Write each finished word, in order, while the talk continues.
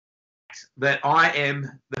that I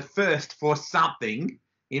am the first for something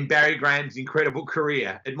in Barry Graham's incredible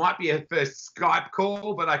career. It might be a first Skype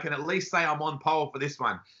call, but I can at least say I'm on pole for this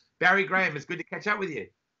one. Barry Graham, it's good to catch up with you.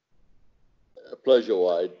 A pleasure,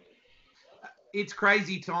 Wade. It's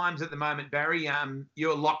crazy times at the moment, Barry.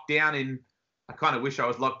 You're locked down in. I kind of wish I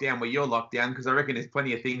was locked down where you're locked down because I reckon there's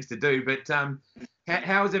plenty of things to do. But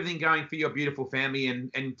how is everything going for your beautiful family?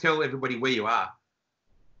 And tell everybody where you are.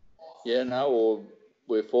 Yeah, no, well,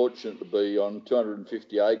 we're fortunate to be on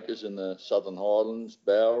 250 acres in the Southern Highlands,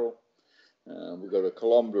 Bowral. We've got a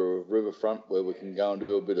kilometre of riverfront where we can go and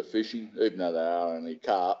do a bit of fishing, even though they are only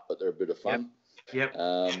carp, but they're a bit of fun. Yep.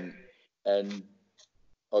 And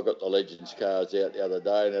I got the Legends cars out the other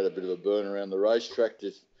day and had a bit of a burn around the racetrack.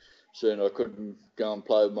 Just soon I couldn't go and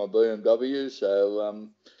play with my BMW. So,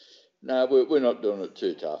 no, we're not doing it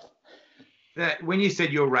too tough. When you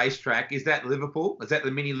said your racetrack, is that Liverpool? Is that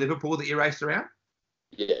the mini Liverpool that you raced around?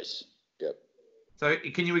 Yes. Yep. So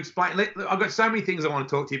can you explain? I've got so many things I want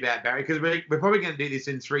to talk to you about, Barry, because we're probably going to do this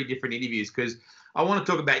in 3 different interviews because I want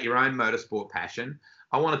to talk about your own motorsport passion.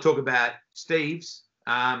 I want to talk about Steve's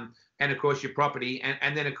and, of course, your property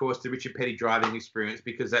and then, of course, the Richard Petty driving experience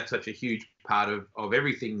because that's such a huge part of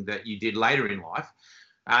everything that you did later in life.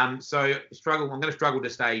 So I'm going to struggle to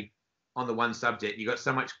stay on the one subject. You've got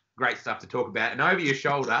so much great stuff to talk about. And over your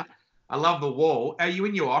shoulder, I love the wall. Are you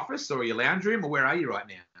in your office or your lounge room or where are you right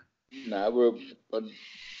now? No,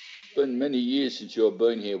 it's been many years since you've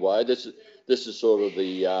been here, Wade. This is sort of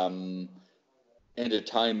the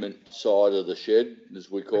entertainment side of the shed,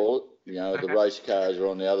 as we call it. You know, the race cars are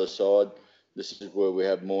on the other side. This is where we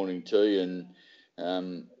have morning tea.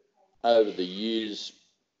 And over the years,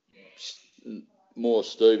 more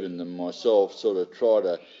Stephen than myself sort of try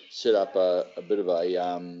to set up a bit of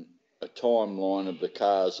a timeline of the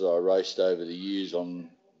cars that I raced over the years on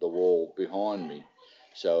the wall behind me.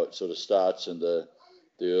 So it sort of starts in the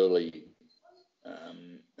early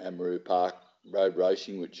Amaroo Park road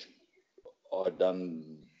racing, which I'd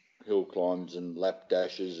done hill climbs and lap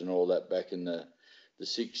dashes and all that back in the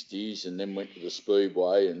 60s, and then went to the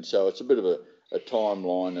Speedway. And so it's a bit of a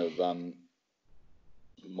timeline of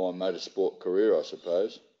my motorsport career, I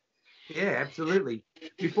suppose. Yeah, absolutely.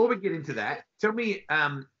 Before we get into that, tell me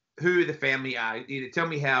who the family are. Tell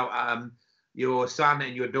me how your son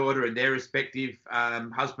and your daughter and their respective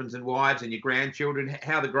husbands and wives and your grandchildren,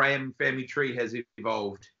 how the Graham family tree has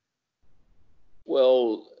evolved.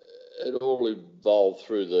 Well, it all evolved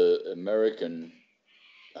through the American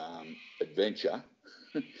adventure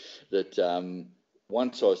that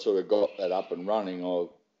once I sort of got that up and running,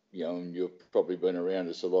 and you've probably been around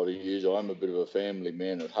us a lot of years, I'm a bit of a family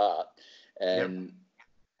man at heart. And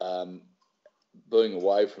being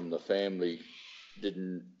away from the family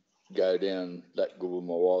didn't go down that good with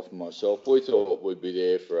my wife and myself. We thought we'd be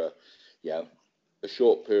there for a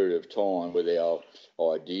short period of time with our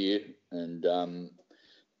idea, and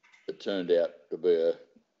it turned out to be a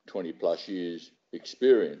 20 plus years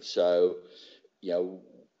experience. So,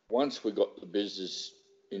 once we got the business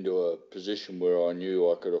into a position where I knew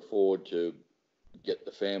I could afford to get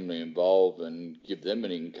the family involved and give them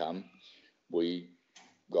an income, we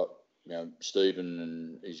got, Stephen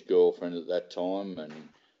and his girlfriend at that time, and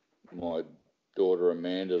my daughter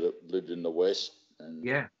Amanda that lived in the West, and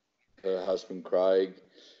her husband Craig,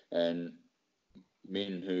 and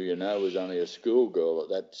Min, who was only a schoolgirl at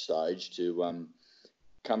that stage, to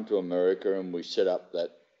come to America, and we set up that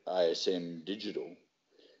ASM Digital.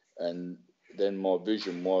 And then my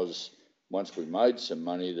vision was, once we made some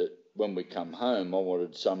money, that when we come home, I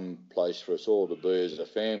wanted some place for us all to be as a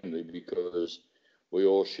family, because we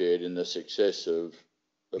all shared in the success of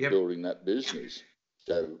building that business.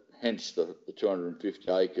 So hence the 250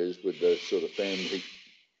 acres with the sort of family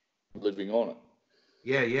living on it.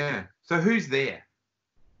 Yeah, yeah. So who's there?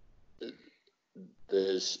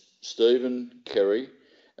 There's Stephen, Kerry,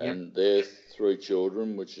 and their 3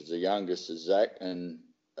 children, which is the youngest is Zach, and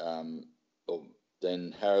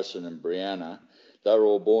then Harrison and Brianna. They're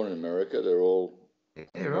all born in America. They're all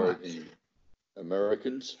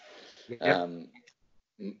Americans.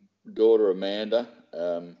 Daughter Amanda,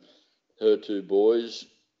 her 2 boys.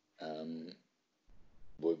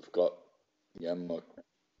 We've got my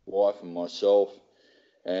wife and myself,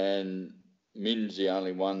 and Min's the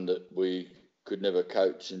only one that we could never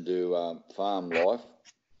coach into farm life.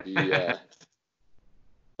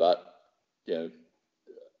 But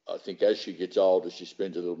I think as she gets older, she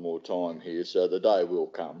spends a little more time here, so the day will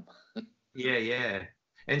come. Yeah.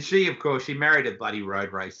 And she, of course, she married a bloody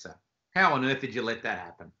road racer. How on earth did you let that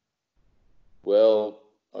happen? Well,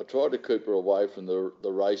 I tried to keep her away from the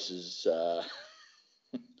races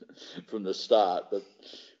from the start, but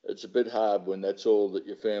it's a bit hard when that's all that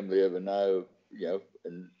your family ever know,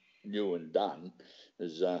 and knew and done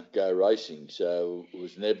is go racing. So it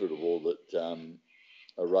was inevitable that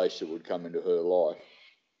a racer would come into her life.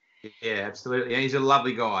 Yeah, absolutely. And he's a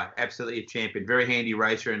lovely guy, absolutely a champion, very handy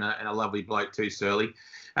racer, and a lovely bloke too, Surly.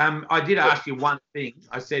 I did ask you one thing.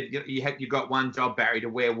 I said you got one job, Barry, to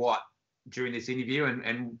wear what during this interview,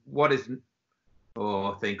 and what is?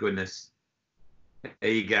 Oh, thank goodness.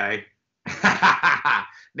 There you go.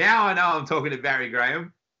 Now I know I'm talking to Barry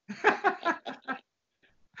Graham.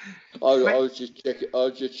 I was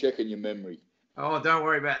just checking your memory. Oh, don't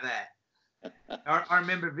worry about that. I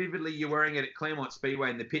remember vividly you wearing it at Claremont Speedway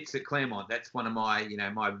in the pits at Claremont. That's one of my,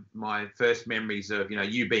 my first memories of,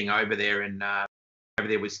 you being over there and over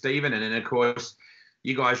there with Stephen. And then, of course,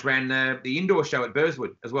 you guys ran the indoor show at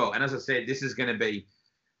Burswood as well. And as I said, this is going to be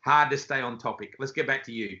hard to stay on topic. Let's get back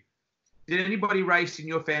to you. Did anybody race in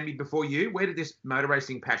your family before you? Where did this motor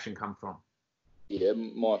racing passion come from? Yeah,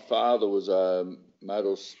 my father was a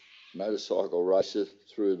motorcycle racer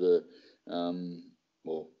through the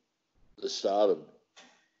start of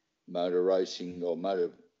motor racing or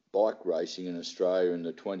motorbike racing in Australia in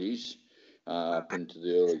the 20s up into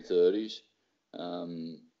the early 30s.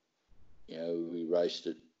 We raced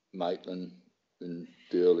at Maitland in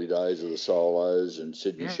the early days of the solos and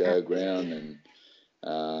Sydney Showground,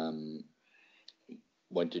 and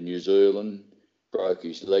went to New Zealand, broke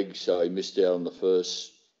his leg, so he missed out on the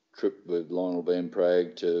first trip with Lionel Van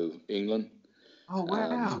Prague to England. Oh,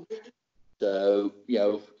 wow. So,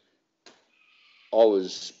 I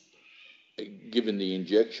was given the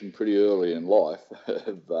injection pretty early in life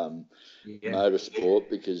of motorsport,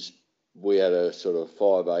 because we had a sort of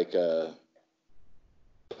 5-acre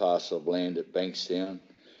parcel of land at Bankstown.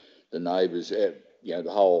 The neighbours, the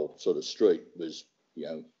whole sort of street was,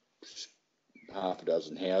 half a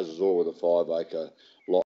dozen houses, all with a 5-acre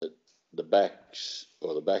lot that the backs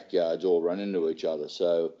or the backyards all run into each other.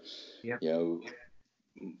 So,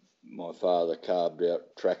 my father carved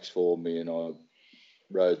out tracks for me, and I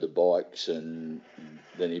rode the bikes, and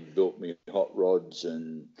then he built me hot rods,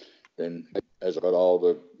 and then as I got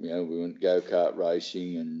older, we went go-kart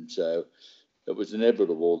racing, and so it was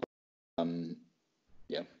inevitable.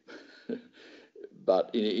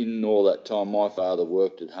 But in all that time, my father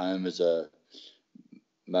worked at home as a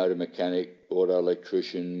motor mechanic, auto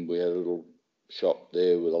electrician. We had a little shop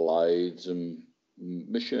there with a lathes and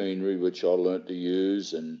machinery, which I learnt to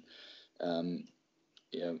use. And,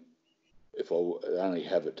 if I only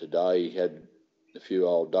have it today, he had a few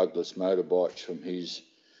old Douglas motorbikes from his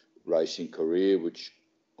racing career, which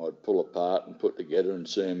I'd pull apart and put together, and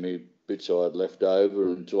see how many bits I had left over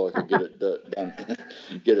until I could get it done,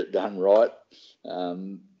 get it done right.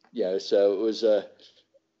 So it was I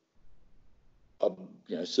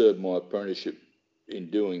served my apprenticeship in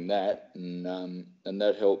doing that, and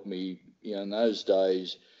that helped me. In those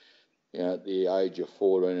days, at the age of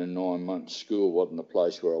 14 and 9 months, school wasn't a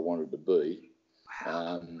place where I wanted to be.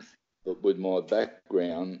 But with my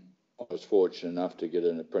background, I was fortunate enough to get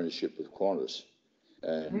an apprenticeship with Qantas,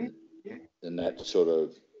 and that sort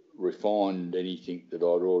of refined anything that I'd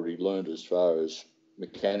already learned as far as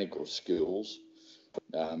mechanical skills.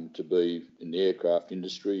 To be in the aircraft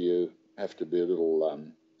industry, you have to be a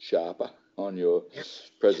little sharper on your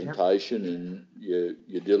presentation and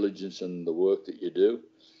your diligence and the work that you do.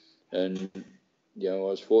 And, I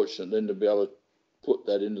was fortunate then to be able to put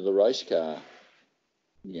that into the race car,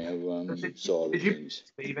 side of things.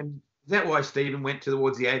 Stephen, is that why Stephen went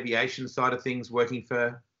towards the aviation side of things, working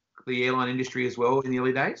for the airline industry as well in the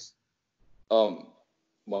early days?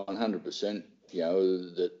 100%.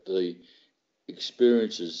 That the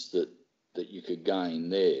experiences that you could gain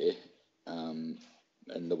there, and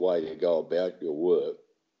the way to go about your work,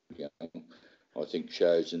 I think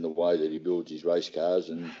shows in the way that he builds his race cars.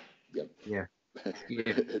 And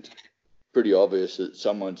it's pretty obvious that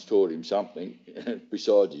someone's taught him something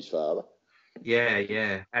besides his father.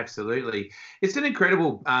 Yeah, absolutely. It's an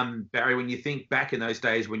incredible, Barry, when you think back in those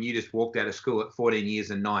days when you just walked out of school at 14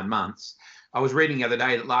 years and 9 months. I was reading the other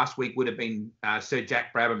day that last week would have been Sir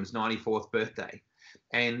Jack Brabham's 94th birthday.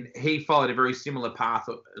 And he followed a very similar path.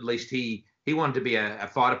 At least he wanted to be a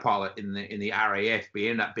fighter pilot in the RAF, but he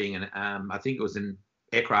ended up being I think it was an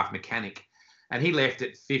aircraft mechanic. And he left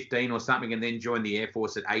at 15 or something, and then joined the Air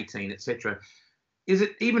Force at 18, etc. Is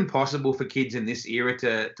it even possible for kids in this era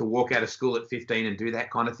to walk out of school at 15 and do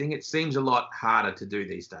that kind of thing? It seems a lot harder to do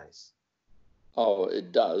these days. Oh,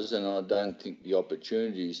 it does, and I don't think the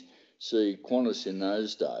opportunities. See, Qantas in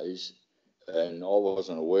those days, and I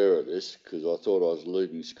wasn't aware of this because I thought I was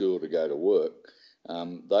leaving school to go to work,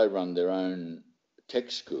 they run their own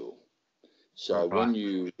tech school. So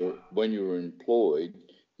Right. when you were employed,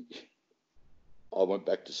 I went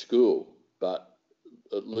back to school, but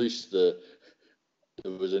at least there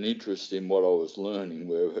was an interest in what I was learning.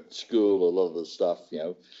 Where at school, a lot of the stuff,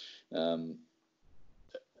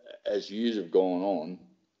 as years have gone on,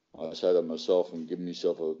 I say to myself and give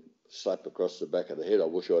myself a slap across the back of the head. I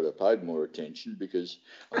wish I'd have paid more attention, because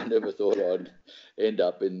I never thought I'd end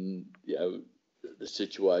up in the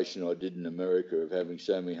situation I did in America of having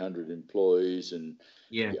so many hundred employees, and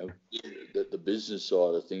Yeah. the business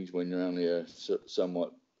side of things when you're only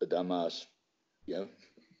somewhat a dumbass,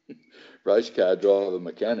 race car driver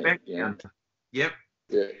mechanic. Yep. Yeah.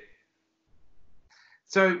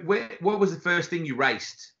 So what was the first thing you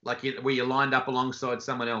raced? Like, were you lined up alongside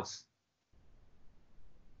someone else?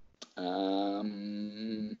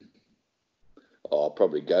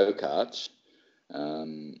 Probably go-karts. At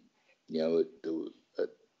a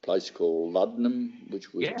place called Luddenham,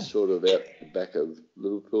 which was sort of out the back of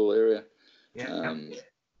Liverpool area. Yeah.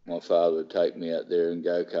 My father would take me out there and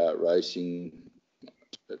go-kart racing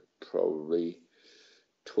at probably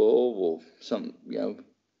 12 or something,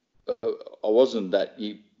 I wasn't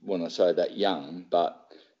when I say that young,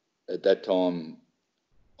 but at that time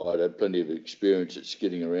I'd had plenty of experience at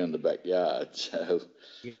skidding around the backyard, so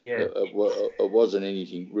it wasn't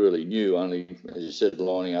anything really new, only, as you said,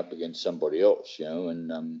 lining up against somebody else,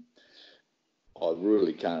 and I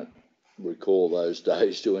really can't recall those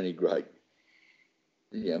days to any great,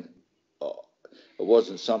 it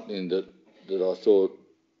wasn't something that I thought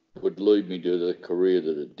would lead me to the career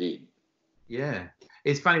that it did. Yeah.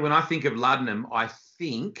 It's funny, when I think of Luddenham, I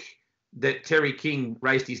think that Terry King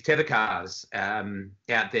raced his tether cars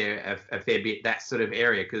out there a fair bit, that sort of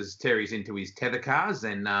area, because Terry's into his tether cars,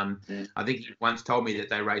 and I think he once told me that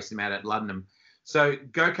they raced them out at Luddenham. So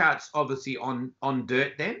go-karts obviously on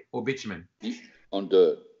dirt then, or bitumen? On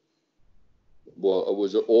dirt. Well, it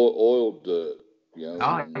was oil dirt,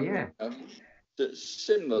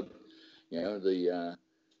 similar,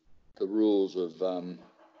 the rules of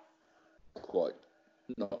quite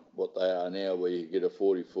not what they are now, where you get a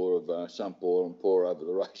 44 of sump oil and pour over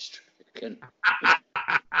the racetrack.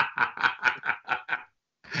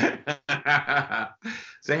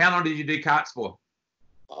 So how long did you do karts for?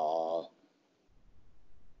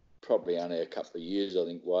 Probably only a couple of years, I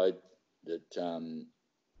think, Wade. That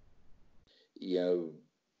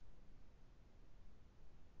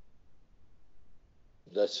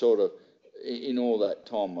that sort of, in all that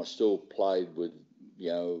time, I still played with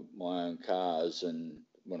my own cars, and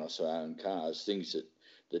when I say own cars, things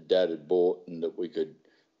that Dad had bought and that we could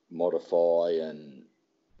modify, and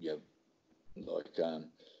like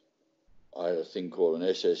I had a thing called an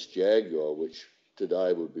SS Jaguar, which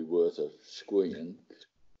today would be worth a squillion.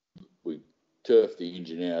 We turfed the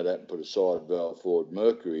engine out of that and put a side valve Ford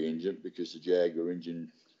Mercury engine, because the Jaguar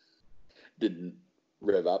engine didn't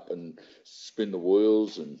rev up and spin the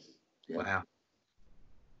wheels, and wow.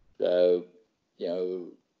 So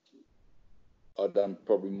I'd done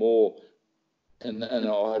probably more, and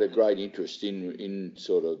I had a great interest in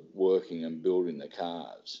sort of working and building the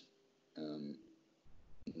cars. And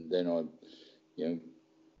then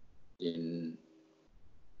in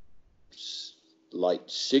late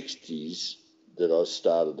 60s that I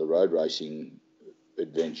started the road racing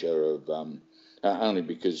adventure of only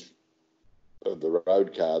because of the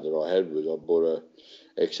road car that I had. I bought a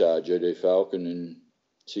XR GT Falcon in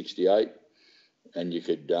 68, and you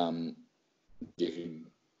could go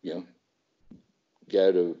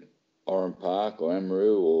to Oran Park or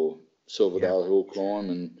Amaru or Silverdale Hill Climb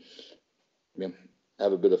and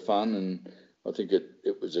have a bit of fun. And I think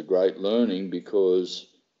it was a great learning, because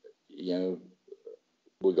we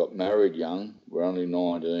got married young. We're only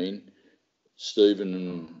 19. Stephen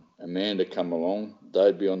and Amanda come along.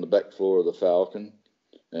 They'd be on the back floor of the Falcon,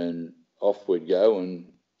 and off we'd go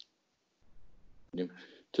and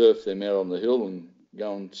turf them out on the hill and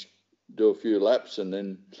go and do a few laps and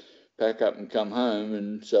then pack up and come home.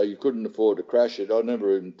 And so you couldn't afford to crash it. I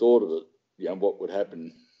never even thought of it, what would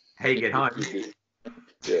happen. How you get home.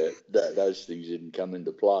 Those things didn't come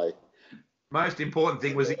into play. Most important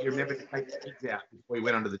thing was that you remembered to take the kids out before you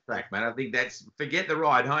went onto the track, man. I think forget the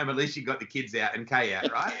ride home, at least you got the kids out and Kay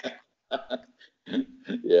out, right?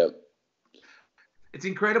 Yeah. It's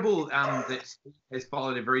incredible that Steve has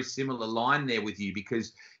followed a very similar line there with you,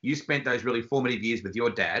 because you spent those really formative years with your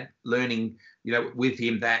dad, learning, with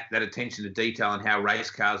him that attention to detail and how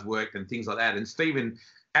race cars worked and things like that. And Stephen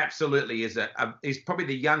absolutely is he's probably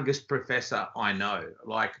the youngest professor I know.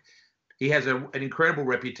 Like, he has an incredible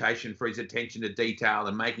reputation for his attention to detail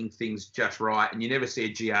and making things just right. And you never see a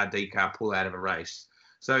GRD car pull out of a race.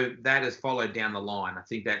 So that has followed down the line. I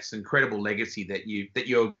think that's an incredible legacy that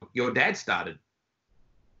your dad started.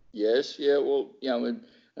 Yes, yeah, well,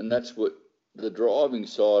 and that's what the driving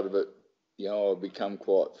side of it, I've become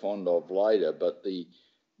quite fond of later. But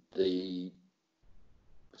the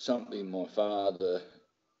something my father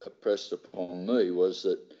pressed upon me was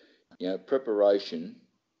that, preparation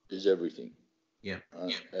is everything. Yeah.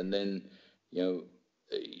 And then, you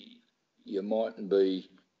mightn't be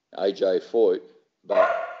AJ Foyt,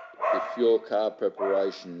 but if your car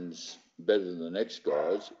preparation's better than the next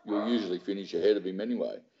guy's, you'll usually finish ahead of him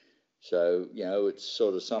anyway. So, it's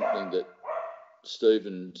sort of something that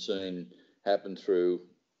Stephen's seen happen through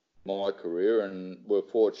my career, and we're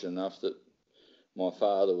fortunate enough that my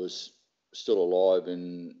father was still alive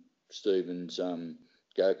in Stephen's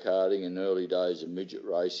go-karting and early days of midget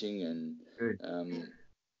racing, and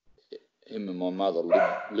him and my mother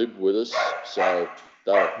lived with us, so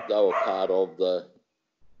they were part of the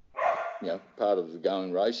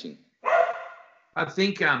going racing. I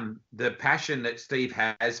think the passion that Steve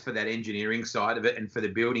has for that engineering side of it and for the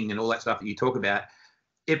building and all that stuff that you talk about,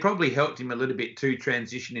 it probably helped him a little bit to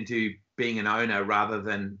transition into being an owner rather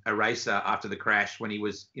than a racer after the crash, when he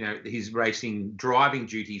was, his racing driving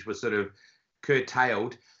duties were sort of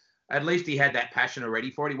curtailed. At least he had that passion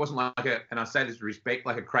already for it. He wasn't like and I say this with respect,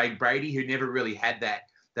 like a Craig Brady, who never really had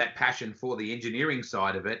that passion for the engineering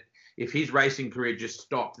side of it. If his racing career just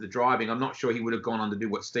stopped the driving, I'm not sure he would have gone on to do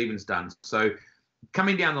what Stephen's done. So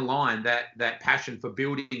coming down the line, that passion for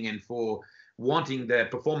building and for wanting the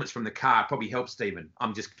performance from the car probably helped Stephen.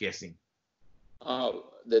 I'm just guessing. Oh,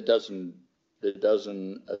 there doesn't a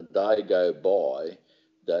day go by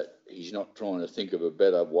that he's not trying to think of a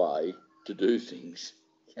better way to do things.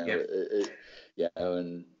 And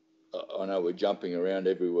I know we're jumping around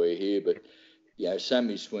everywhere here, but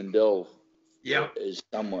Sammy Swindell is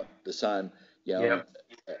somewhat the same.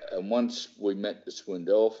 And once we met the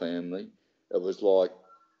Swindell family, it was like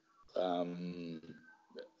a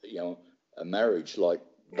marriage. Like,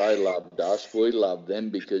 they loved us, we loved them,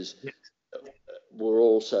 because we're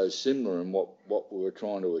all so similar in what we were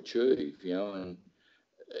trying to achieve, and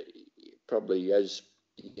probably, as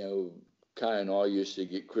Kay and I used to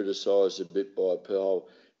get criticised a bit by Pearl,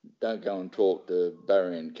 don't go and talk to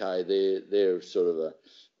Barry and Kay, they're sort of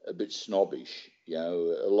a bit snobbish,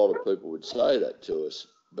 a lot of people would say that to us,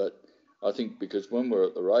 but I think because when we were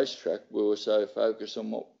at the racetrack, we were so focused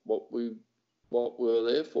on what we were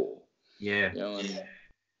there for. Yeah. And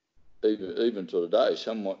even to today,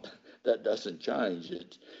 somewhat that doesn't change.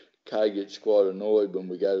 Kay gets quite annoyed when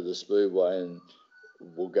we go to the speedway and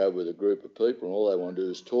we'll go with a group of people and all they want to do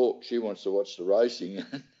is talk. She wants to watch the racing.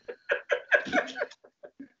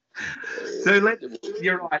 So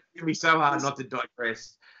you're right. It can be so hard not to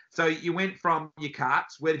digress. So you went from your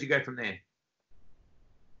karts. Where did you go from there?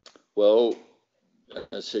 Well,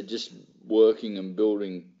 I said, just working and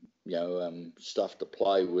building, stuff to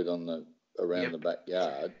play with around the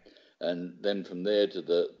backyard, and then from there to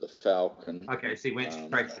the Falcon. Okay, so you went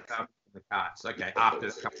straight to the karts. Okay, after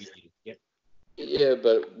a couple of years. Yep. Yeah,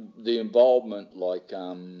 but the involvement, like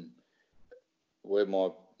where my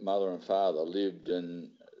mother and father lived, and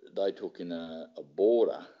they took in a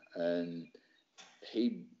boarder, and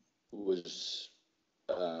he was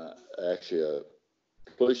actually a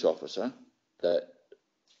police officer that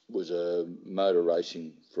was a motor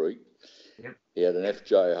racing freak. Yep. He had an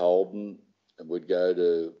FJ Holden, and we'd go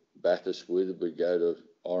to Bathurst with, we'd go to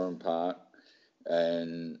Oran Park,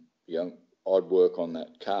 and I'd work on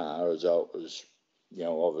that car as though it was, I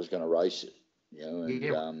was going to race it,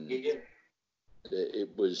 and it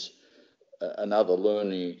was another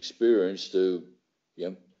learning experience to,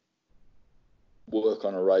 work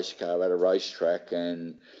on a race car at a racetrack,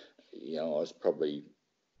 and I was probably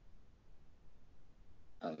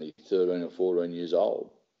only 13 or 14 years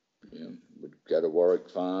old. Would go to Warwick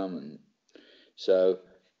Farm, and so,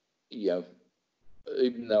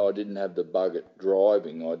 even though I didn't have the bug at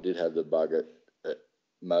driving, I did have the bug at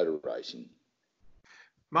motor racing.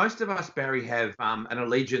 Most of us, Barry, have an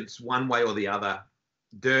allegiance one way or the other,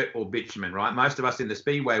 dirt or bitumen, right? Most of us in the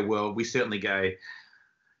speedway world, we certainly go,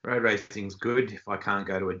 road racing's good if I can't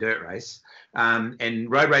go to a dirt race. And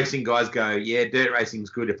road racing guys go, yeah, dirt racing's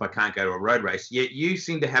good if I can't go to a road race. Yet you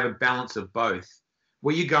seem to have a balance of both.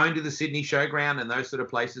 Were you going to the Sydney Showground and those sort of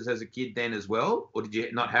places as a kid then as well? Or did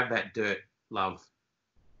you not have that dirt love?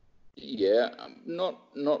 Yeah, not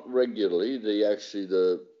regularly.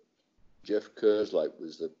 The Jeff Kerslake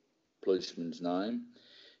was the policeman's name.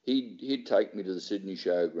 He'd take me to the Sydney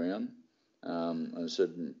Showground, and I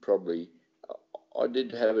said probably I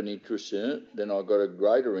did have an interest in it. Then I got a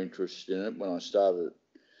greater interest in it when I started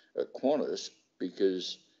at Qantas,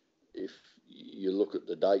 because if you look at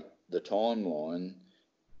the timeline,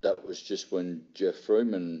 that was just when Jeff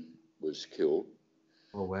Freeman was killed.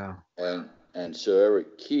 Oh, wow. And Sir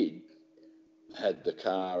Eric Kidd had the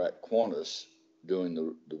car at Qantas doing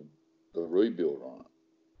the rebuild on it.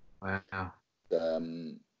 Wow.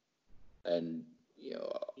 And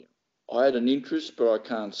I had an interest, but I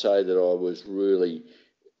can't say that I was really,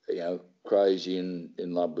 crazy in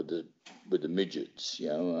love with the midgets.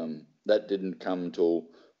 That didn't come until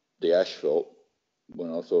the asphalt, when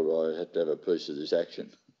I thought I had to have a piece of this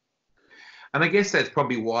action. And I guess that's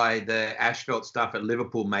probably why the asphalt stuff at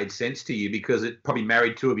Liverpool made sense to you, because it probably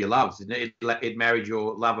married two of your loves, didn't it? It married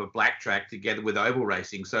your love of black track together with oval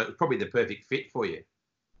racing. So it's probably the perfect fit for you.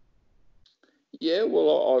 Yeah,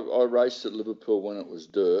 well, I raced at Liverpool when it was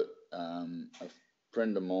dirt. A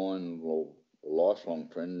friend of mine, well, a lifelong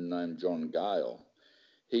friend named John Gale,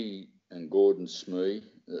 he and Gordon Smee,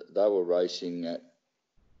 they were racing at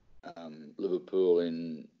Liverpool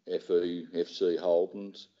in FC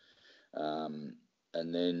Holdens. And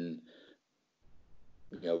then,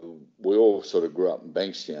 we all sort of grew up in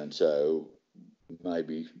Bankstown, so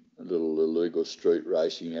maybe a little illegal street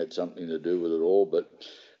racing had something to do with it all. But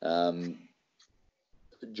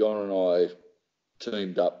John and I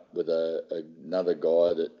teamed up with another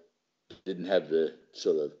guy that didn't have the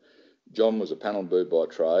sort of... John was a panel boot by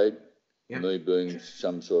trade, yep. Me being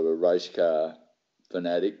some sort of race car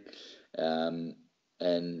fanatic. And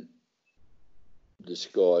this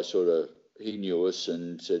guy he knew us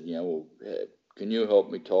and said, well, can you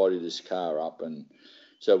help me tidy this car up? And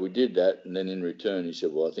so we did that. And then in return, he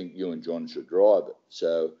said, well, I think you and John should drive it.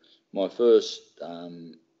 So my first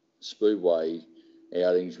Speedway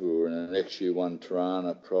outings, we were in an XU1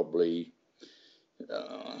 Tirana, probably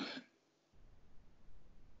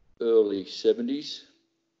early 70s.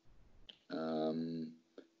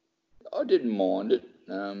 I didn't mind it,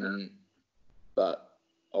 but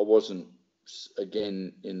I wasn't,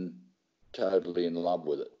 again, totally in love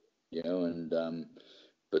with it, and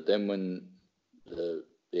but then when the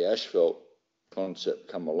asphalt concept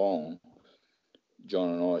come along, John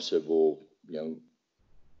and I said, well,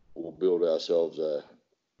 we'll build ourselves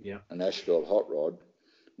an asphalt hot rod,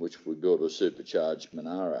 which we built a supercharged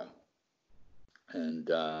Monaro. And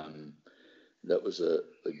that was the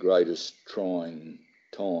greatest trying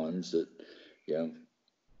times that,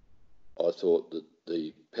 I thought that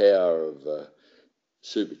the power of a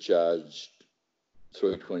supercharged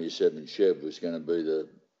 327 Chev was going to be the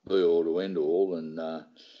be-all to end-all, and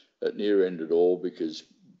it near ended all because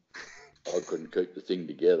I couldn't keep the thing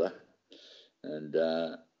together. And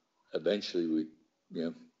eventually we,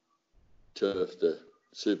 turfed the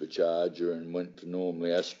supercharger and went to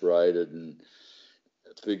normally aspirated, and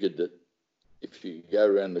figured that if you go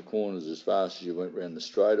around the corners as fast as you went around the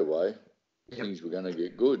straightaway, things were going to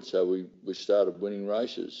get good. So we started winning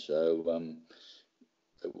races. So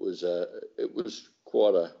it was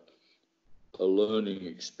quite a learning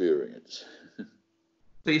experience.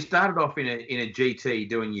 So you started off in a GT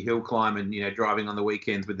doing your hill climb and driving on the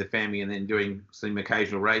weekends with the family, and then doing some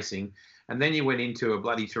occasional racing, and then you went into a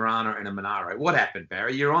bloody Tirana and a Monaro. What happened,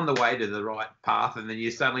 Barry? You're on the way to the right path, and then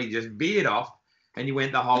you suddenly just veered off and you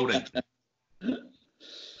went to Holden.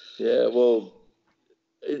 Yeah, well,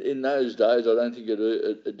 in those days, I don't think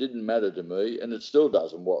it didn't matter to me, and it still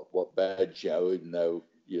doesn't what badge, even though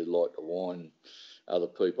you like to wind other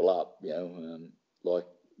people up, like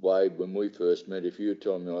Wade, when we first met, if you were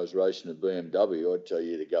telling me I was racing a BMW, I'd tell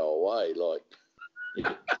you to go away.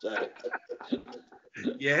 So.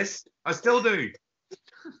 Yes, I still do.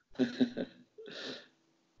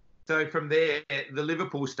 So from there, the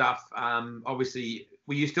Liverpool stuff, obviously,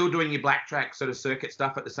 were you still doing your black track sort of circuit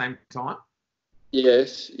stuff at the same time?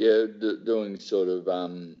 Yes, yeah, doing sort of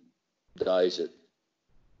days at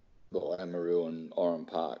Amaroo and Oran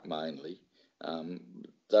Park mainly.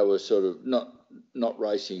 They were sort of not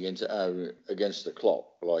racing against the clock,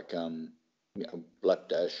 like lap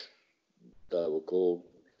dash, they were called.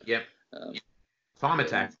 Yep. Time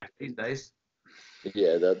attack these days.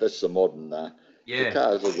 Yeah, that's the modern. Yeah.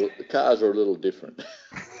 The cars are a little different.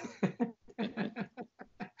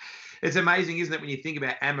 It's amazing, isn't it, when you think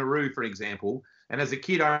about Amaroo, for example. And as a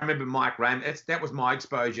kid, I remember Mike Raymond. That was my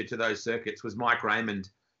exposure to those circuits, was Mike Raymond,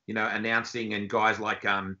 announcing, and guys like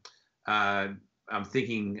I'm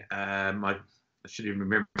thinking I should even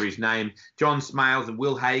remember his name, John Smales and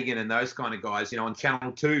Will Hagan and those kind of guys. On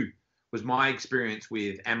Channel 2 was my experience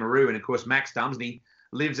with Amaroo, and of course Max Dumsney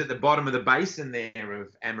lives at the bottom of the basin there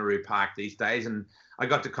of Amaroo Park these days, and I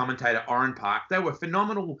got to commentate at Oran Park. They were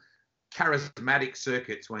phenomenal, charismatic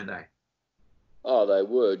circuits, weren't they? Oh, they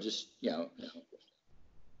were just,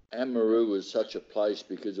 Amaroo was such a place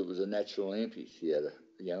because it was a natural amphitheatre.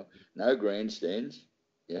 No grandstands.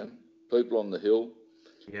 People on the hill.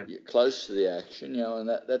 Yeah. You're close to the action. And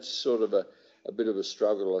that's sort of a bit of a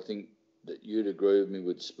struggle. I think that you'd agree with me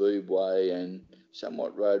with Speedway and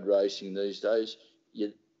somewhat road racing these days.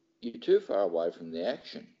 You're too far away from the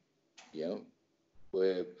action.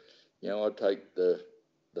 Where I'd take the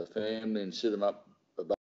family and sit them up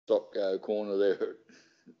above the stop go corner there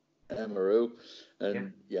at Amaroo,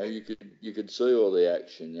 and you could see all the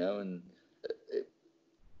action. And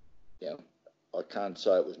I can't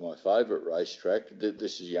say it was my favourite racetrack.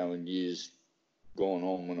 This is in years gone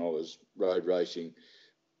on when I was road racing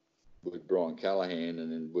with Brian Callahan,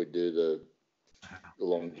 and then we'd do the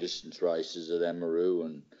long distance races at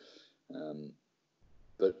Amaroo,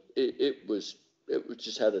 but it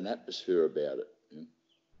just had an atmosphere about it.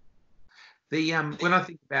 When I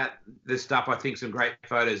think about the stuff, I think some great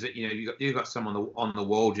photos that you've got some on the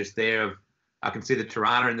wall just there of. I can see the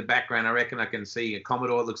Tirana in the background. I reckon I can see a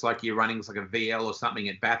Commodore. It looks like you're running like a VL or something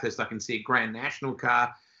at Bathurst. I can see a Grand National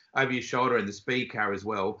car over your shoulder and the speed car as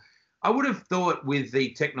well. I would have thought with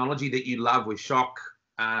the technology that you love with shock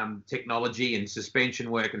technology and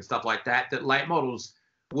suspension work and stuff like that, that late models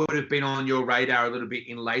would have been on your radar a little bit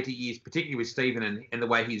in later years, particularly with Stephen and the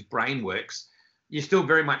way his brain works. You're still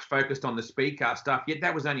very much focused on the speed car stuff, yet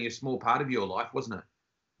that was only a small part of your life, wasn't it?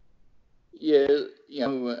 Yeah,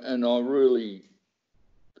 and I really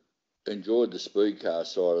enjoyed the speed car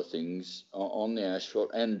side of things on the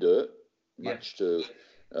asphalt and dirt, much to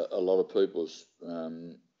a lot of people's,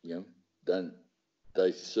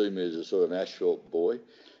 they see me as a sort of asphalt boy.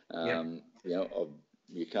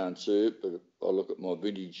 You can't see it, but I look at my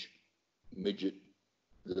vintage midget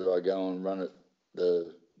that I go and run at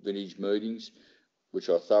the vintage meetings, which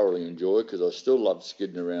I thoroughly enjoy because I still love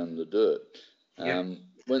skidding around the dirt.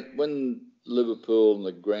 When Liverpool and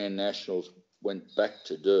the Grand Nationals went back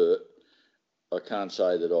to dirt, I can't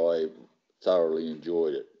say that I thoroughly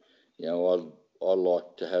enjoyed it. I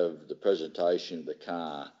like to have the presentation of the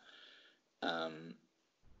car,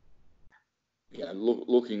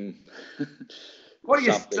 looking. What are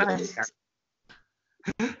you saying?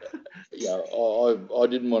 I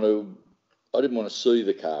didn't want to see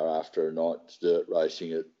the car after a night's dirt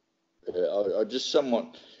racing it. I just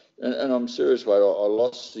somewhat, and I'm serious, mate, I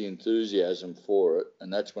lost the enthusiasm for it,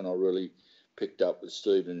 and that's when I really picked up with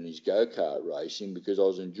Stephen and his go-kart racing, because I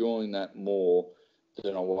was enjoying that more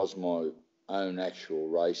than I was my own actual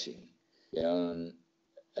racing. And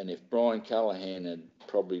if Brian Callahan had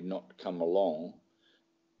probably not come along,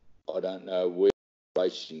 I don't know where the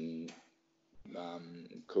racing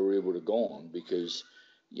career would have gone, because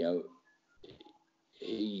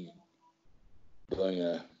he, being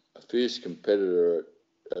a fierce competitor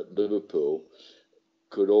at Liverpool,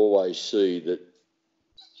 could always see that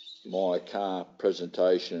my car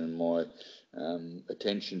presentation and my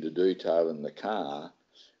attention to detail in the car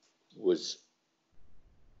was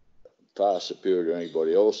far superior to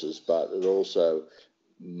anybody else's, but it also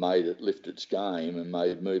made it lift its game and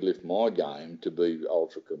made me lift my game to be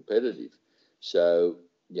ultra competitive. So,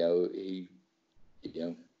 he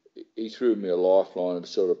threw me a lifeline of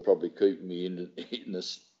sort of probably keeping me in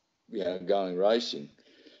this, going racing.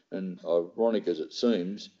 And ironic as it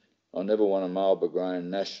seems, I never won a Marlborough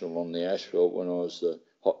Grand National on the asphalt when I was the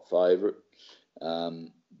hot favourite,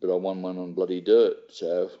 but I won one on bloody dirt.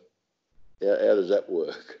 So how does that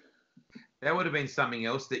work? That would have been something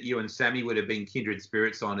else that you and Sammy would have been kindred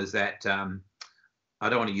spirits on, is that, I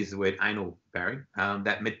don't want to use the word anal, Barry,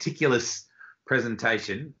 that meticulous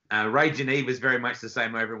presentation. Ray Geneve was very much the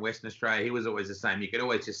same over in Western Australia. He was always the same. You could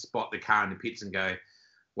always just spot the car in the pits and go,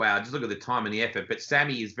 wow, just look at the time and the effort. But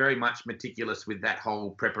Sammy is very much meticulous with that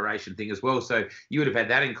whole preparation thing as well. So you would have had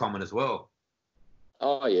that in common as well.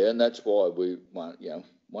 Oh, yeah, and that's why we,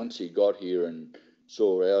 once he got here and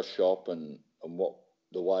saw our shop and what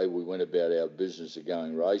the way we went about our business of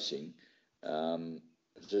going racing, we're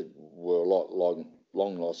a lot long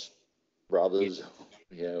lost brothers,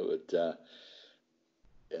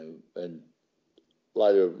 and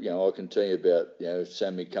later, I can tell you about,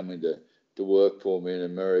 Sammy coming to work for me in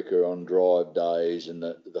America on drive days, and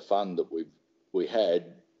the fun that we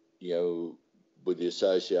had, with the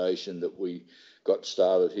association that we got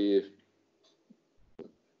started here,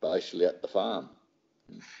 basically at the farm.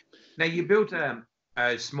 Now, you built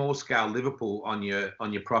a small scale Liverpool on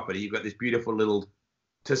your property. You've got this beautiful little,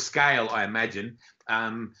 to scale, I imagine,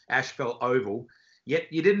 asphalt oval.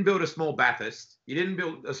 Yet you didn't build a small Bathurst. You didn't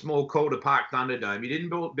build a small Calder Park Thunderdome. You didn't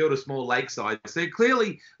build a small Lakeside. So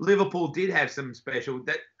clearly Liverpool did have some special.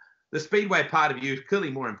 That the speedway part of you is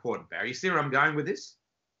clearly more important, Barry. You see where I'm going with this?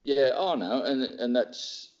 Yeah, I know, and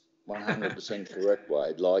that's 100% correct,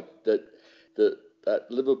 Wade. Like that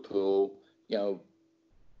Liverpool,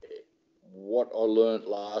 what I learnt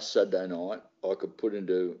last Saturday night, I could put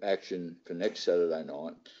into action for next Saturday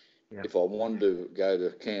night. Yeah. If I wanted to go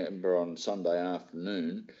to Canberra on Sunday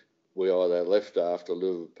afternoon, we either left after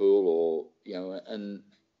Liverpool or, and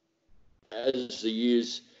as the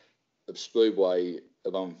years of Speedway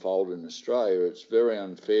have unfolded in Australia, it's very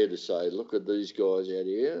unfair to say, look at these guys out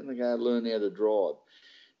here and they're going to learn how to drive.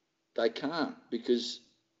 They can't, because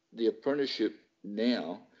the apprenticeship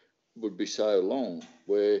now would be so long,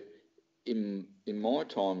 where in my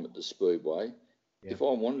time at the Speedway, if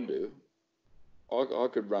I wanted to, I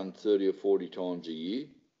could run 30 or 40 times a year.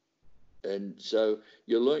 And so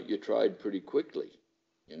you learnt your trade pretty quickly,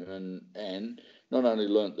 and not only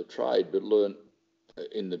learnt the trade, but learnt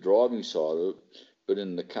in the driving side of it, but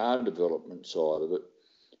in the car development side of it,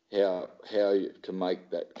 how to make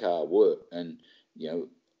that car work. And,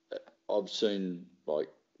 I've seen like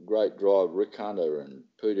great driver Rick Hunter and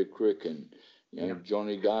Peter Crick and,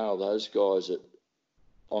 Johnny Gale, those guys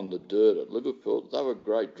on the dirt at Liverpool, they were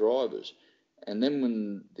great drivers. And then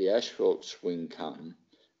when the asphalt swing come,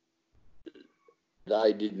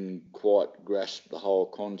 they didn't quite grasp the whole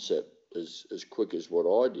concept as quick as what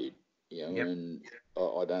I did, and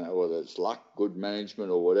I don't know whether it's luck, good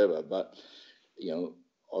management or whatever, but,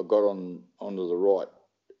 I got onto the right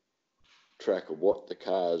track of what the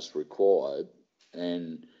cars required,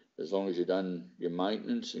 and as long as you've done your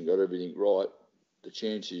maintenance and got everything right, the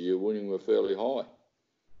chances of you winning were fairly high.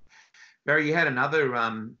 Barry, you had another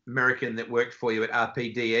American that worked for you at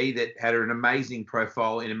RPDE that had an amazing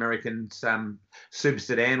profile in American super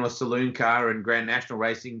sedan or saloon car and Grand National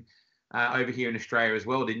racing over here in Australia as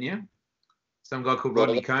well, didn't you? Some guy called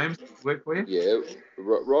Rodney Combs worked for you? Yeah,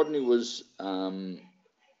 Rodney was one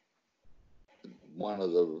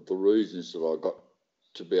of the reasons that I got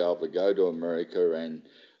to be able to go to America and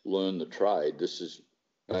learn the trade. This is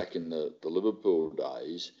back in the Liverpool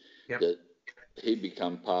days, that he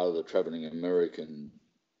become part of the travelling American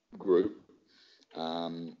group.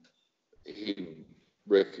 He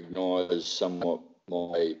recognised somewhat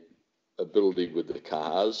my ability with the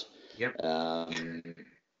cars.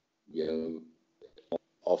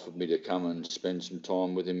 Offered me to come and spend some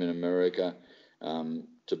time with him in America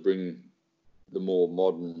to bring the more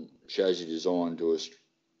modern chassis design to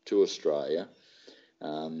Australia.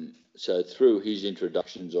 So through his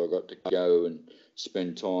introductions, I got to go and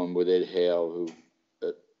spend time with Ed Howe, who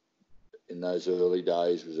in those early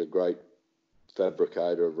days was a great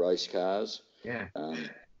fabricator of race cars.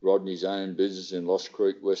 Rodney's own business in Lost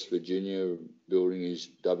Creek, West Virginia, building his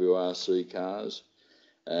WRC cars.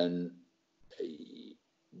 And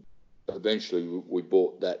eventually we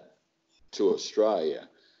brought that to Australia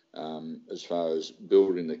as far as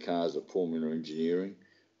building the cars at Formula Engineering.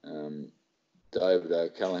 David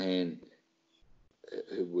O'Callaghan,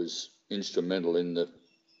 who was instrumental in the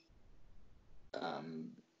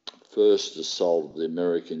first assault of the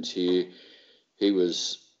Americans here, he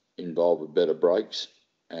was involved with Better Brakes,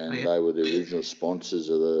 and they were the original sponsors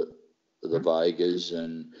of the Vegas,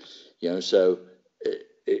 and so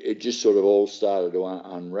it just sort of all started to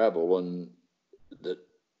unravel, and the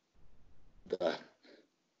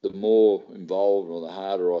more involved or the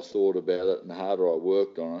harder I thought about it and the harder I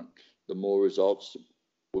worked on it, the more results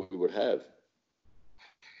we would have.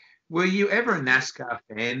 Were you ever a NASCAR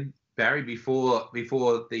fan, Barry, before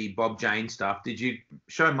the Bob Jane stuff? Did you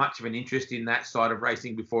show much of an interest in that side of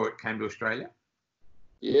racing before it came to Australia?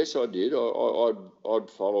 Yes, I did. I'd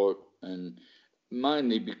follow it, and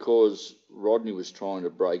mainly because Rodney was trying to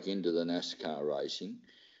break into the NASCAR racing.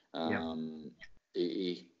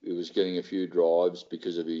 He was getting a few drives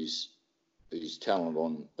because of his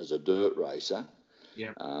talent as a dirt racer.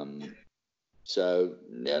 So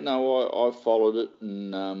I followed it,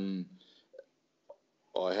 and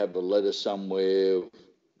I have a letter somewhere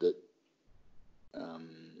that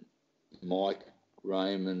Mike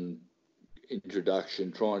Raymond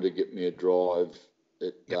introduction trying to get me a drive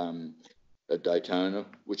at Daytona,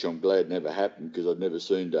 which I'm glad never happened because I'd never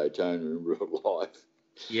seen Daytona in real life.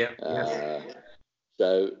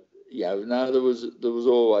 So there was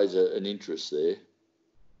always an interest there.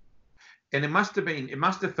 And it must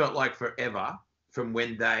have felt like forever from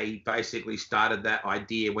when they basically started that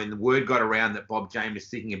idea, when the word got around that Bob Jane was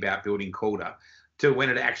thinking about building Calder, to when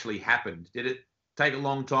it actually happened. Did it take a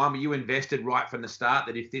long time? Are you invested right from the start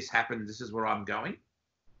that if this happens, this is where I'm going?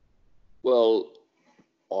 Well,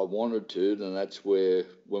 I wanted to, and that's where,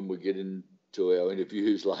 when we get into our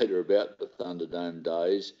interviews later about the Thunderdome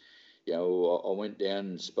days, I went down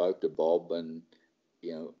and spoke to Bob, and,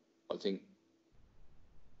 I think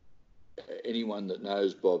anyone that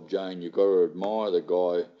knows Bob Jane, you've got to admire the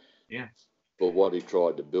guy Yeah. for what he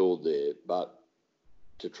tried to build there. But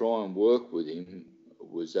to try and work with him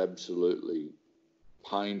was absolutely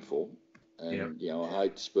painful. And, I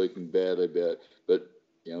hate speaking badly about it, but,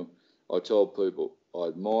 I told people I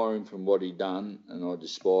admire him from what he done and I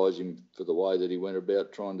despise him for the way that he went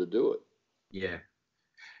about trying to do it. Yeah.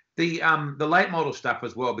 The late model stuff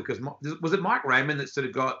as well, because was it Mike Raymond that sort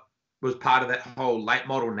of was part of that whole late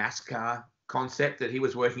model NASCAR concept that he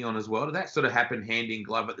was working on as well? Did that sort of happen hand in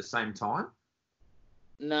glove at the same time?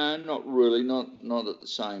 No, not really, not at the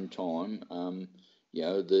same time.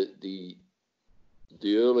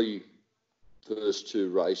 The early first two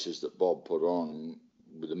races that Bob put on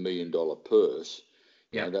with $1 million purse,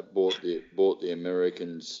 that bought the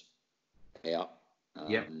Americans out.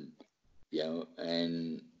 And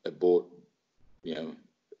it bought,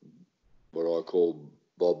 what I call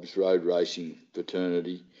Bob's road racing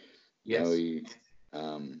fraternity. Yes.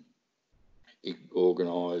 He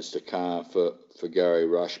organised a car for Gary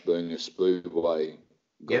Rush, being a speedway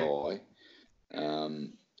guy.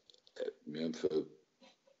 For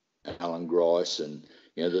Alan Grice and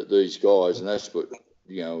these guys, and that's what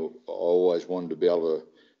I always wanted to be able to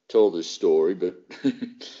tell this story, but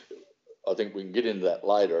I think we can get into that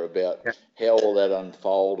later about how all that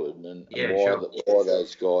unfolded and why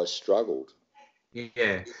those guys struggled. Yeah,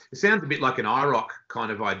 it sounds a bit like an IROC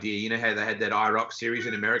kind of idea. You know how they had that IROC series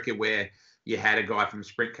in America where you had a guy from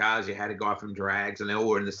sprint cars, you had a guy from drags, and they all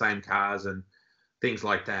were in the same cars and things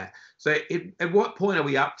like that. So at what point are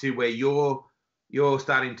we up to where you're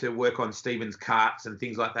starting to work on Stephen's karts and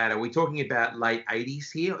things like that? Are we talking about late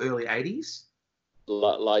 80s here, early 80s?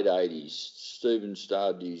 Late 80s. Stephen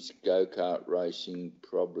started his go-kart racing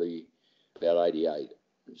probably about 88.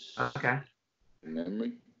 Okay.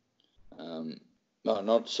 Memory.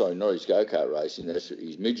 Not his go-kart racing. That's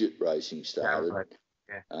his midget racing started. Right.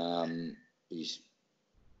 Yeah. His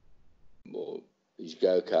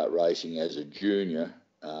go-kart racing as a junior,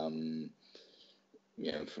 from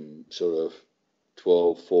sort of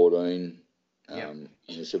 12, 14. And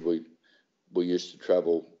I said we used to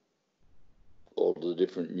travel all the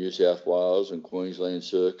different New South Wales and Queensland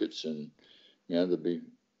circuits, and there'd be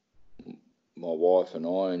my wife and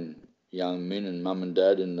I and young men and mum and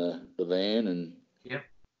dad in the van, and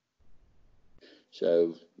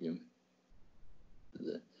so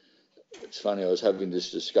it's funny, I was having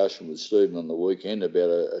this discussion with Stephen on the weekend about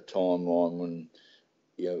a timeline when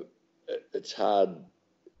it's hard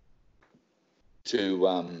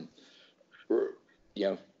to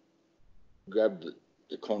grab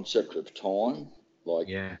the concept of time. Like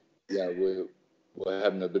we're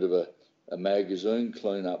having a bit of a magazine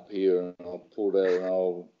clean up here, and I pulled out an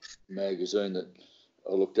old magazine that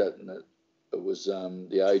I looked at, and it was the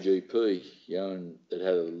AGP, and it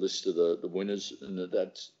had a list of the winners, and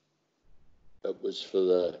it was for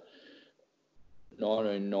the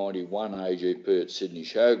 1991 AGP at Sydney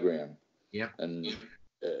Showground. Yeah. And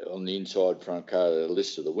on the inside front cover, a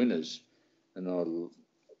list of the winners, and I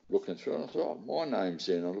looking through, and I thought, my name's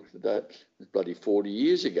there, and I looked at that, it's bloody 40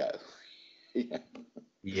 years ago.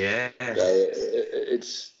 Yeah. So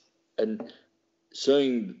it's, and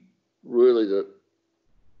seeing really that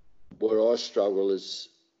where I struggle is,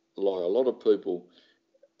 like, a lot of people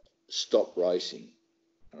stop racing,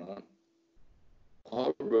 right?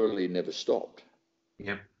 I really never stopped.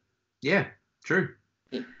 Yeah. Yeah. True.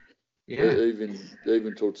 Yeah. Yeah.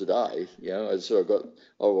 Even till today, as I said,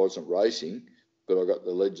 I wasn't racing, but I got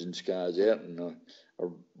the Legends cars out, and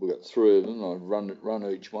we got 3 of them. I'd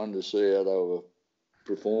run each one to see how they were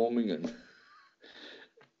performing, and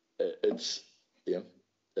it's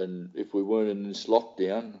And if we weren't in this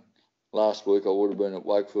lockdown, last week I would have been at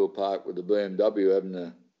Wakefield Park with the BMW having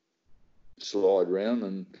a slide round,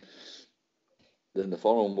 and then the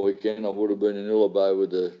following weekend I would have been in Illabay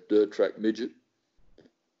with the dirt track midget.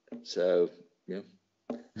 So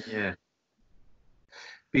yeah.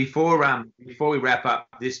 Before we wrap up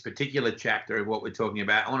this particular chapter of what we're talking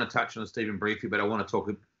about, I want to touch on Stephen briefly, but I want to talk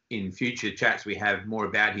in future chats we have more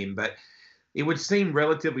about him. But it would seem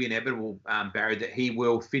relatively inevitable, Barry, that he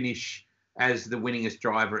will finish as the winningest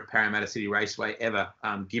driver at Parramatta City Raceway ever,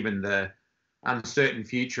 given the uncertain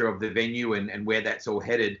future of the venue and where that's all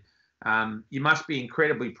headed. You must be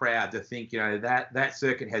incredibly proud to think, that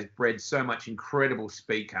circuit has bred so much incredible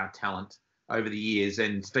speed car talent over the years,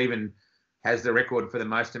 and Stephen has the record for the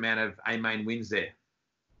most amount of A-main wins there.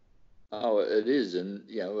 Oh, it is. And,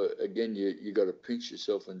 again, you got to pinch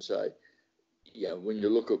yourself and say, when you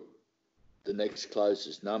look at the next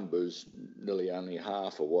closest numbers, nearly only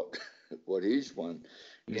half of what he's won,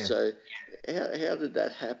 you say, how did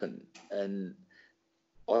that happen? And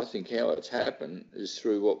I think how it's happened is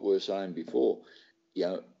through what we were saying before.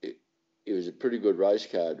 He was a pretty good race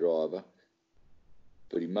car driver,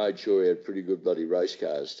 but he made sure he had pretty good bloody race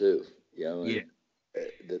cars too. Yeah.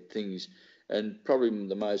 The things, and probably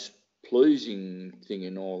the most pleasing thing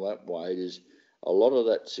in all that way is a lot of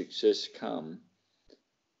that success come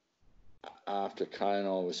after Kay and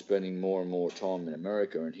I was spending more and more time in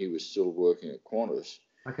America, and he was still working at Qantas.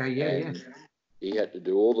 Okay. Yeah. And he had to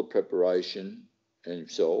do all the preparation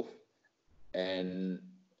himself, and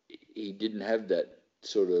he didn't have that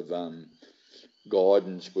sort of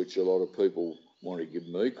guidance which a lot of people want to give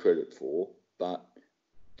me credit for, but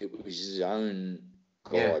it was his own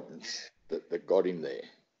guidance that got him there.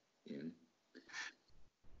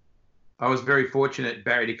 I was very fortunate,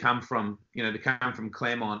 Barry, to come from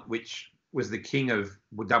Claremont, which was the king of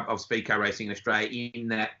speed car racing in Australia in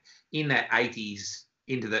that 80s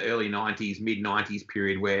into the early 90s, mid 90s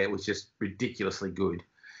period where it was just ridiculously good,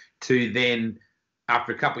 to then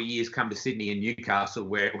after a couple of years come to Sydney and Newcastle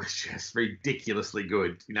where it was just ridiculously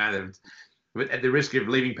good. At the risk of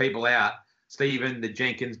leaving people out, Stephen, the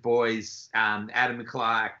Jenkins boys, Adam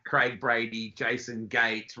Clark, Craig Brady, Jason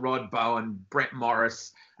Gates, Rod Bowen, Brett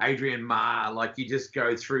Morris, Adrian Marr, like you just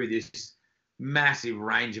go through this massive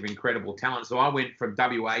range of incredible talent. So I went from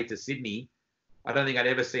WA to Sydney. I don't think I'd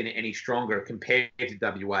ever seen it any stronger compared to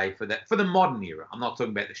WA for the modern era. I'm not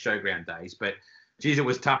talking about the showground days, but geez, it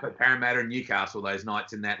was tough at Parramatta and Newcastle those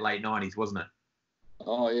nights in that late 90s, wasn't it?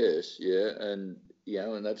 Oh, yes, yeah. And,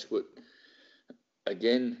 and that's what,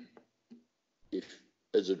 again, if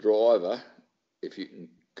as a driver, if you can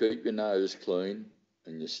keep your nose clean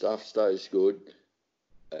and your stuff stays good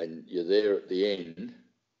and you're there at the end,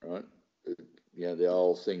 right? The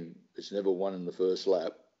old thing, it's never won in the first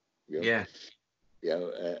lap. Yeah.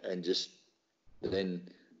 And just then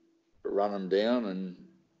run them down and,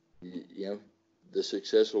 the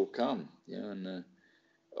success will come. And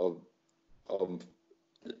I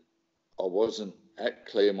wasn't at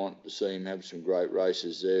Claremont to see him have some great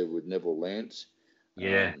races there with Neville Lance.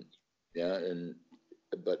 Yeah.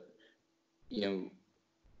 But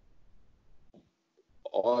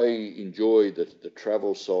I enjoy the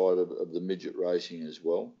travel side of the midget racing as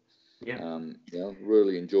well. Yeah.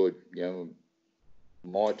 Really enjoyed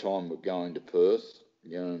my time with going to Perth.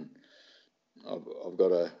 And I've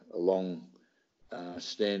got a long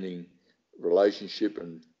standing relationship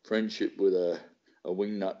and friendship with a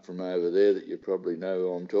wingnut from over there that you probably know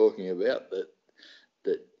who I'm talking about. That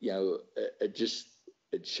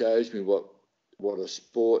it shows me what a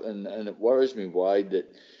sport, and it worries me, Wade,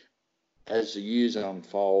 that as the years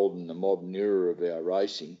unfold in the modern era of our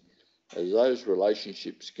racing, are those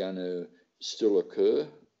relationships going to still occur?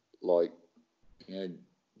 Like,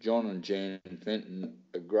 John and Jan Fenton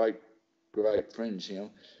are great friends,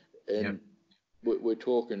 and we're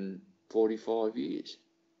talking 45 years.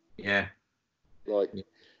 Yeah. Like,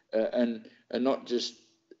 and not just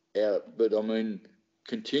out, but I mean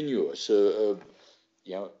continuous. There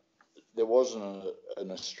wasn't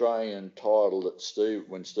an Australian title that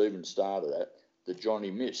when Stephen started that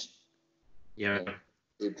Johnny missed. Yeah.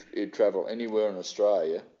 He'd travel anywhere in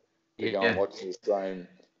Australia to go and watch the Australian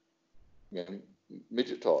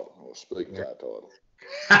midget title or speed car title.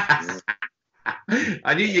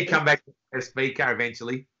 I knew you'd come back to a speed car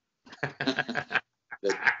eventually. I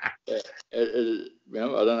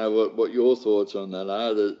don't know what your thoughts on that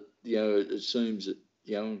are. That it seems that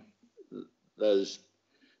those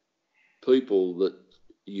people that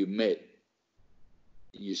you met,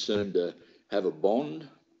 you seem to have a bond.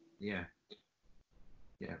 Yeah.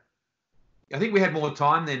 I think we had more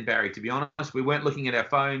time then, Barry, to be honest. We weren't looking at our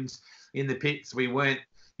phones in the pits. We weren't,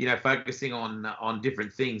 focusing on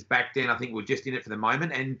different things. Back then, I think we were just in it for the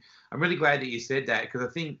moment. And I'm really glad that you said that, because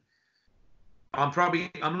I think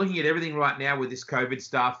I'm looking at everything right now with this COVID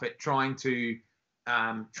stuff at trying to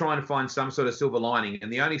find some sort of silver lining.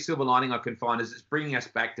 And the only silver lining I can find is it's bringing us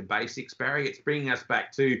back to basics, Barry. It's bringing us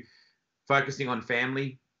back to focusing on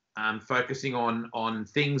family, focusing on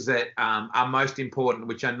things that are most important,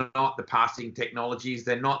 which are not the passing technologies.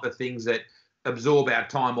 They're not the things that absorb our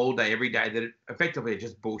time all day, every day, that effectively are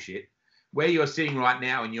just bullshit. Where you're sitting right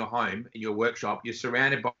now in your home, in your workshop, you're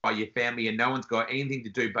surrounded by your family and no one's got anything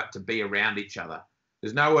to do but to be around each other.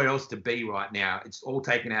 There's nowhere else to be right now. It's all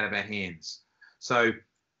taken out of our hands. So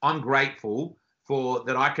I'm grateful for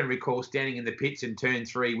that I can recall standing in the pits in turn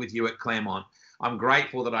 3 with you at Claremont. I'm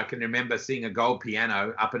grateful that I can remember seeing a gold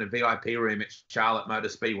piano up in a VIP room at Charlotte Motor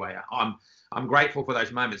Speedway. I'm grateful for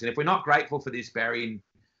those moments. And if we're not grateful for this, Barry,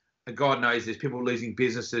 and God knows there's people losing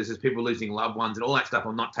businesses, there's people losing loved ones and all that stuff,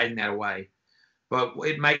 I'm not taking that away. But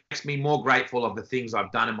it makes me more grateful of the things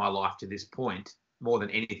I've done in my life to this point. more than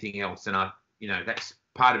anything else. And that's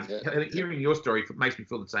part of hearing your story makes me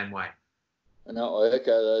feel the same way. And I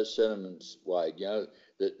echo those sentiments, Wade,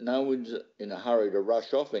 that no one's in a hurry to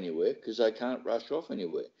rush off anywhere because they can't rush off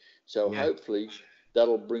anywhere. So hopefully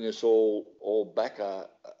that'll bring us all back a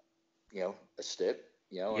step,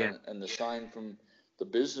 and the same from the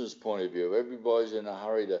business point of view. Everybody's in a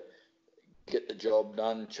hurry to get the job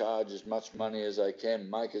done, charge as much money as they can,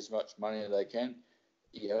 make as much money as they can.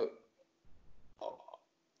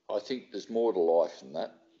 I think there's more to life than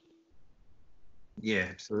that. Yeah,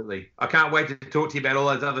 absolutely. I can't wait to talk to you about all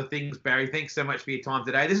those other things, Barry. Thanks so much for your time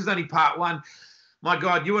today. This is only part one. My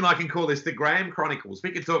God, you and I can call this the Graham Chronicles.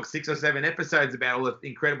 We could talk 6 or 7 episodes about all the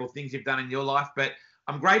incredible things you've done in your life, but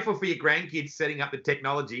I'm grateful for your grandkids setting up the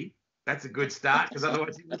technology. That's a good start, because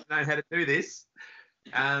otherwise you wouldn't know how to do this.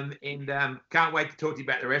 And can't wait to talk to you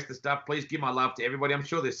about the rest of the stuff. Please give my love to everybody. I'm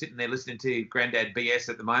sure they're sitting there listening to Granddad BS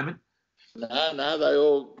at the moment. No, they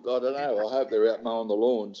all, I don't know. I hope they're out mowing the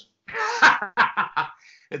lawns.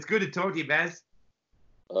 It's good to talk to you, Baz.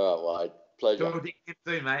 All right, Wade. Pleasure. Talk to you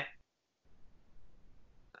soon, mate.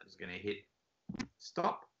 I'm just going to hit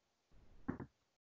stop.